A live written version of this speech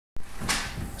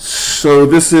So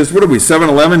this is, what are we,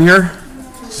 711 here?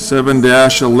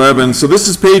 7-11. So this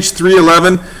is page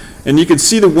 311, and you can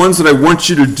see the ones that I want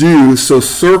you to do. So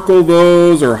circle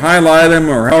those or highlight them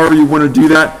or however you want to do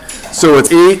that. So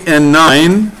it's 8 and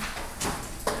 9,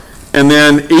 and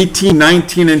then 18,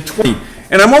 19, and 20.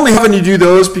 And I'm only having you do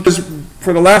those because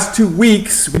for the last 2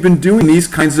 weeks, we've been doing these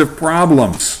kinds of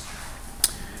problems.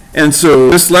 And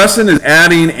so this lesson is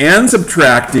adding and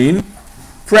subtracting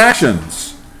fractions.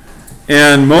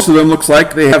 And most of them looks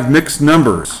like they have mixed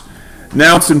numbers.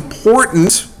 Now it's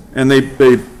important, and they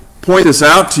point this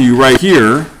out to you right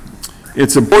here,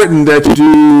 it's important that you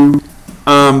do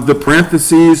the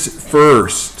parentheses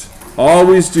first.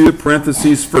 Always do the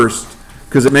parentheses first,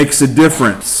 because it makes a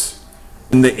difference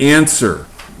in the answer.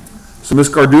 So Ms.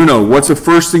 Carduno, what's the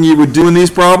first thing you would do in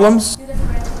these problems? Do the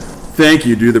parentheses. Thank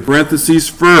you. Do the parentheses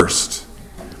first.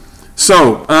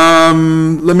 So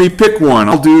let me pick one.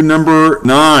 I'll do number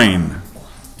 9.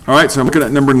 All right, so I'm looking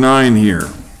at number 9 here.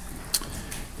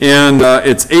 And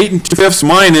it's 8 2/5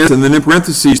 minus, and then in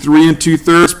parentheses, 3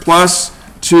 2/3 plus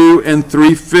 2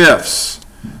 3/5.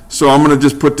 So I'm going to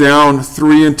just put down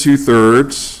 3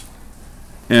 2/3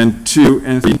 and 2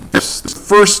 3/5. It's the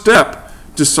first step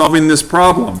to solving this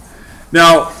problem.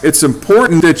 Now, it's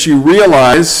important that you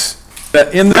realize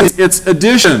that in this, it's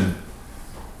addition.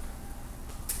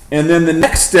 And then the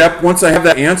next step, once I have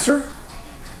that answer,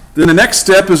 then the next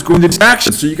step is going to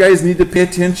subtraction. So you guys need to pay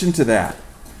attention to that.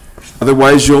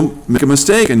 Otherwise, you'll make a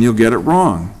mistake and you'll get it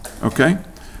wrong. Okay?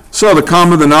 So the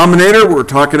common denominator, we're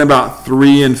talking about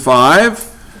 3 and 5.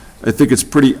 I think it's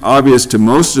pretty obvious to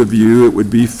most of you it would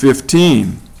be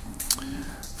 15.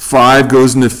 5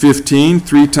 goes into 15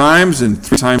 3 times, and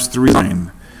 3 times 3 is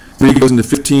 9. 3 goes into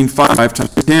 15 5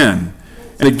 times 10.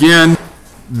 And again,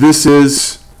 this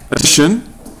is addition.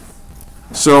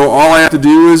 So all I have to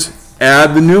do is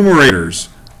add the numerators.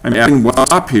 I'm adding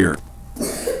what's up here.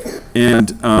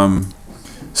 And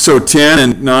so 10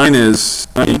 and 9 is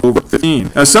 9 over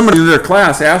 15. Now somebody in their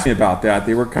class asked me about that.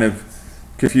 They were kind of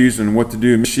confused on what to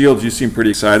do. Ms. Shields, you seem pretty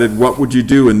excited. What would you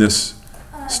do in this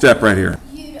step right here?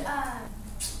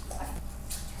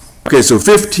 Okay, so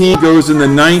 15 goes into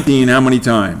 19 how many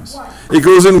times? It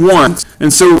goes in once.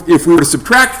 And so if we were to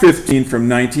subtract 15 from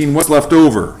 19, what's left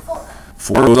over?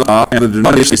 4 goes up, and the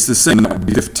denominator is the same. That would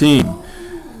be 15.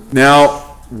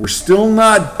 Now, we're still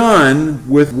not done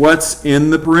with what's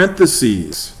in the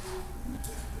parentheses.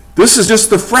 This is just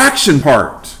the fraction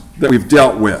part that we've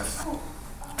dealt with.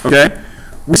 Okay?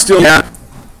 We still have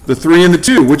the 3 and the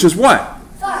 2, which is what?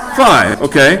 5.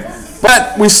 Okay?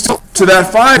 But we still, to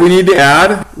that 5, we need to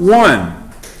add 1.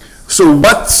 So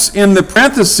what's in the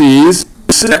parentheses?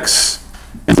 6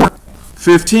 and 4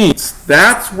 15ths.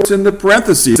 That's what's in the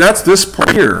parentheses. That's this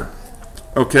part here.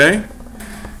 Okay?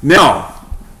 Now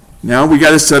we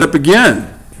got to set up again.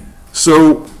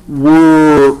 So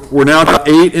we're now at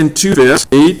 8 2/5.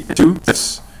 8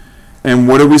 2/5. And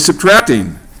what are we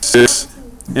subtracting? 6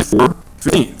 and 4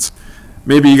 15ths.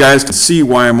 Maybe you guys can see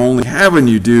why I'm only having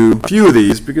you do a few of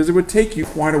these, because it would take you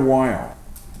quite a while.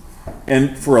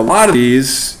 And for a lot of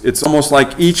these, it's almost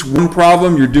like each one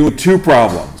problem, you're doing 2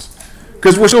 problems.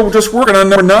 Because we're still just working on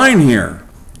number 9 here.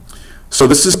 So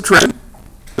this is subtraction.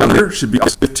 Here should be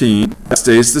 15. That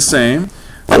stays the same.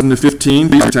 11 to 15,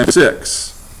 3 times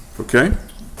 6. Okay?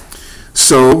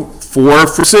 So 4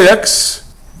 for 6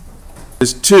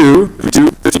 is 2,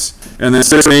 2, and then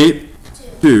 6 and 8,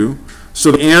 2.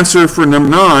 So the answer for number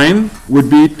 9 would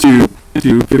be 2,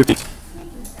 2, 15.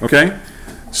 Okay?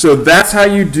 So that's how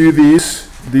you do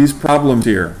these problems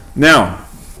here. Now,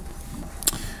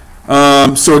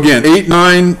 so again, 8,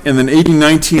 9, and then 18,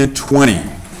 19, and 20.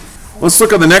 Let's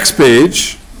look at the next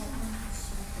page.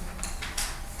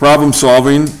 Problem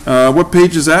solving. What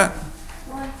page is that?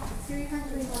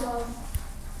 312.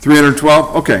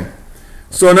 312? Okay.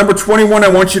 So number 21 I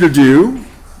want you to do.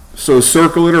 So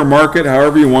circle it or mark it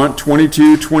however you want.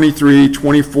 22, 23,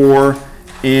 24,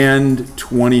 and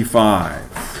 25.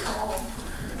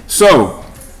 So,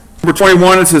 number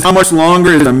 21, it says, how much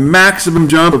longer is the maximum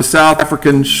jump of a South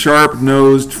African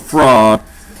sharp-nosed frog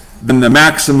than the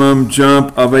maximum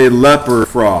jump of a leopard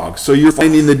frog? So you're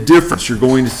finding the difference. You're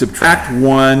going to subtract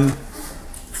one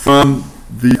from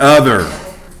the other.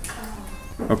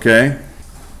 Okay?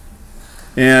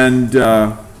 And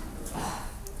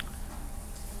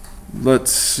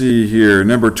let's see here.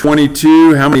 Number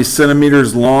 22, how many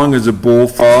centimeters long is a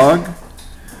bullfrog?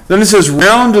 Then it says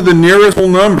round to the nearest whole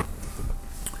number.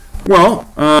 Well,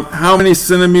 how many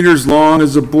centimeters long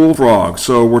is a bullfrog?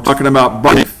 So we're talking about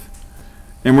life,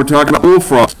 and we're talking about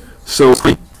bullfrogs. So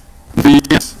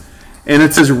and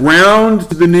it says round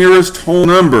to the nearest whole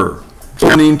number,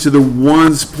 rounding to the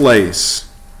ones place.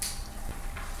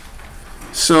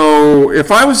 So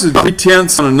if I was to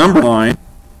 3/10 on a number line,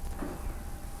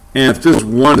 and if this was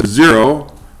 1 to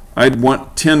 0, I'd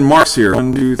want 10 marks here.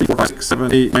 1, 2, 3, 4, 5, 6,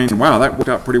 7, 8, 9. Wow, that worked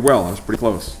out pretty well. That was pretty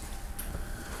close.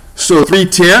 So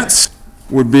 3/10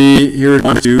 would be here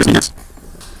 1, 2, 3.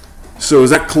 So is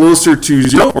that closer to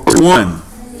 0 or 1? 0.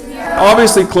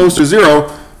 Obviously closer to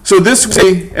 0. So this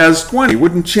way as 20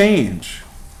 wouldn't change.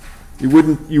 You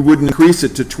wouldn't increase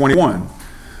it to 21.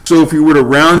 So if you were to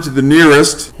round to the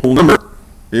nearest whole number,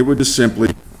 it would just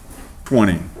simply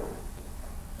 20.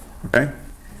 Okay?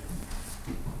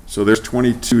 So there's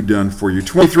 22 done for you.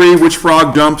 23, which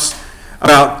frog jumps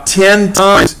about 10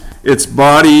 times its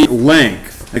body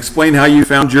length? Explain how you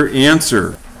found your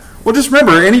answer. Well, just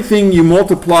remember, anything you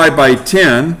multiply by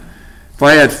 10, if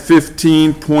I had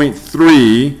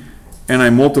 15.3 and I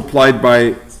multiplied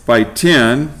by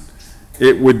 10,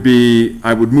 it would be,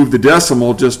 I would move the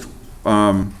decimal just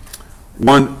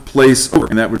one place over,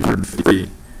 and that would be 150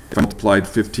 if I multiplied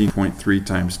 15.3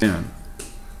 times 10.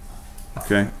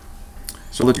 Okay?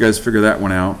 So I'll let you guys figure that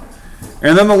one out.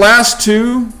 And then the last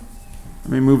two,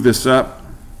 let me move this up.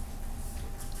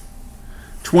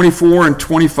 24 and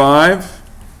 25.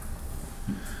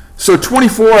 So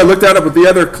 24, I looked that up with the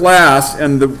other class,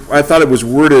 and I thought it was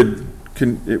worded,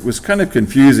 it was kind of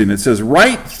confusing. It says,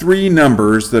 write 3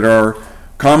 numbers that are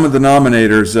common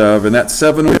denominators of, and that's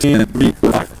 7, 15, and 3,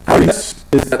 5. How do you is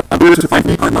that I'm going to find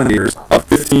the denominators of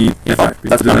 15 and 5.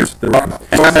 That's the denominators that we're talking about.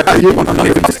 And so I had to get one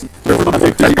denominator.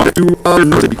 Now you got 2 other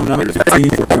numbers that become denominators. That's how you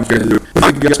need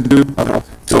to do.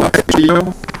 So,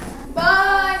 video.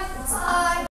 Bye.